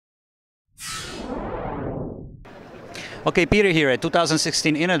Okay, Peter here at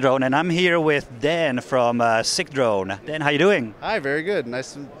 2016 SicDrone, and I'm here with Dan from SicDrone. Dan, how you doing? Hi, very good.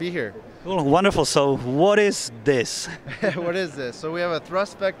 Nice to be here. Cool, wonderful. So, what is this? What is this? So we have a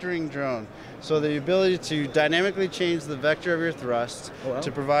thrust vectoring drone. So the ability to dynamically change the vector of your thrust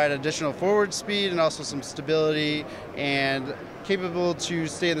to provide additional forward speed and also some stability, and capable to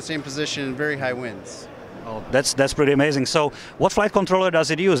stay in the same position in very high winds. Oh, that's pretty amazing. So, what flight controller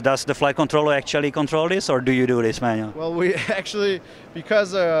does it use? Does the flight controller actually control this, or do you do this manually? Well, we actually,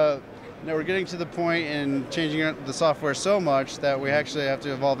 because we're getting to the point in changing the software so much that we actually have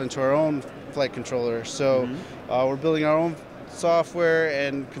to evolve into our own flight controller. So we're building our own software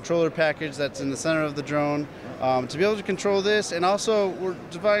and controller package that's in the center of the drone to be able to control this, and also we're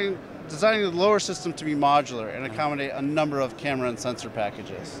designing the lower system to be modular and accommodate a number of camera and sensor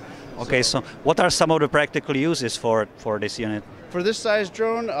packages. Okay, so what are some of the practical uses for this unit? For this size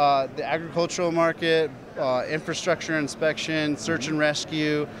drone, the agricultural market, infrastructure inspection, search and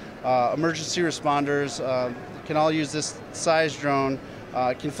rescue, emergency responders can all use this size drone.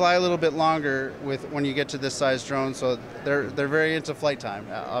 It can fly a little bit longer when you get to this size drone, so they're very into flight time,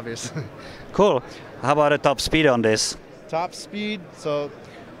 obviously. Cool. How about a top speed on this? Top speed, so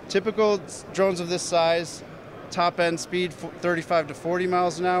typical drones of this size, top end speed 35 to 40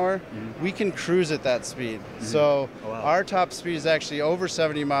 miles an hour. We can cruise at that speed. So our top speed is actually over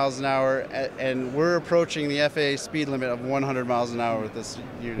 70 miles an hour, and we're approaching the FAA speed limit of 100 miles an hour with this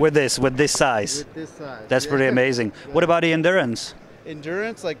unit. With this size? With this size. That's pretty amazing. What about the endurance?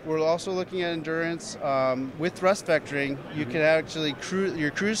 Endurance, like we're also looking at endurance. With thrust vectoring, you can actually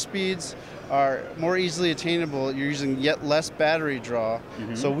your cruise speeds are more easily attainable. You're using yet less battery draw.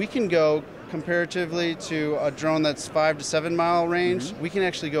 So we can go comparatively to a drone that's 5 to 7 mile range, we can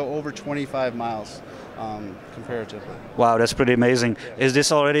actually go over 25 miles comparatively. Wow, that's pretty amazing. Is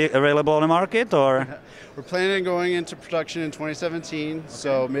this already available on the market, or? We're planning on going into production in 2017,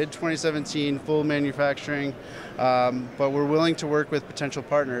 so mid-2017, full manufacturing, but we're willing to work with potential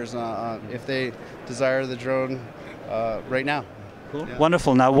partners if they desire the drone right now. Cool. Yeah.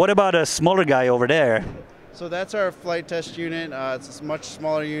 Wonderful. Now, what about a smaller guy over there? So that's our flight test unit. It's a much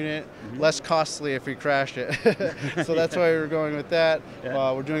smaller unit, less costly if we crashed it. So that's why we're going with that.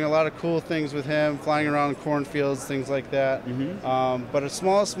 Yeah. We're doing a lot of cool things with him, flying around cornfields, things like that. But a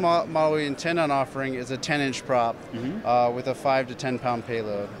smallest model we intend on offering is a 10-inch prop with a 5 to 10 pound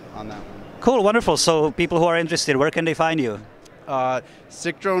payload on that one. Cool, wonderful. So people who are interested, where can they find you?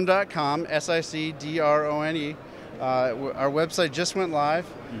 SicDrone.com, SicDrone. Our website just went live,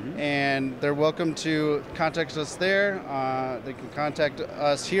 and they're welcome to contact us there. They can contact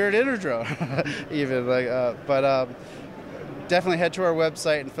us here at SicDrone, even. But definitely head to our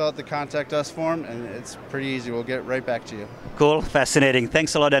website and fill out the contact us form, and it's pretty easy. We'll get right back to you. Cool, fascinating.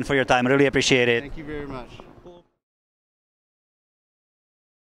 Thanks a lot, Dan, for your time. Really appreciate it. Thank you very much.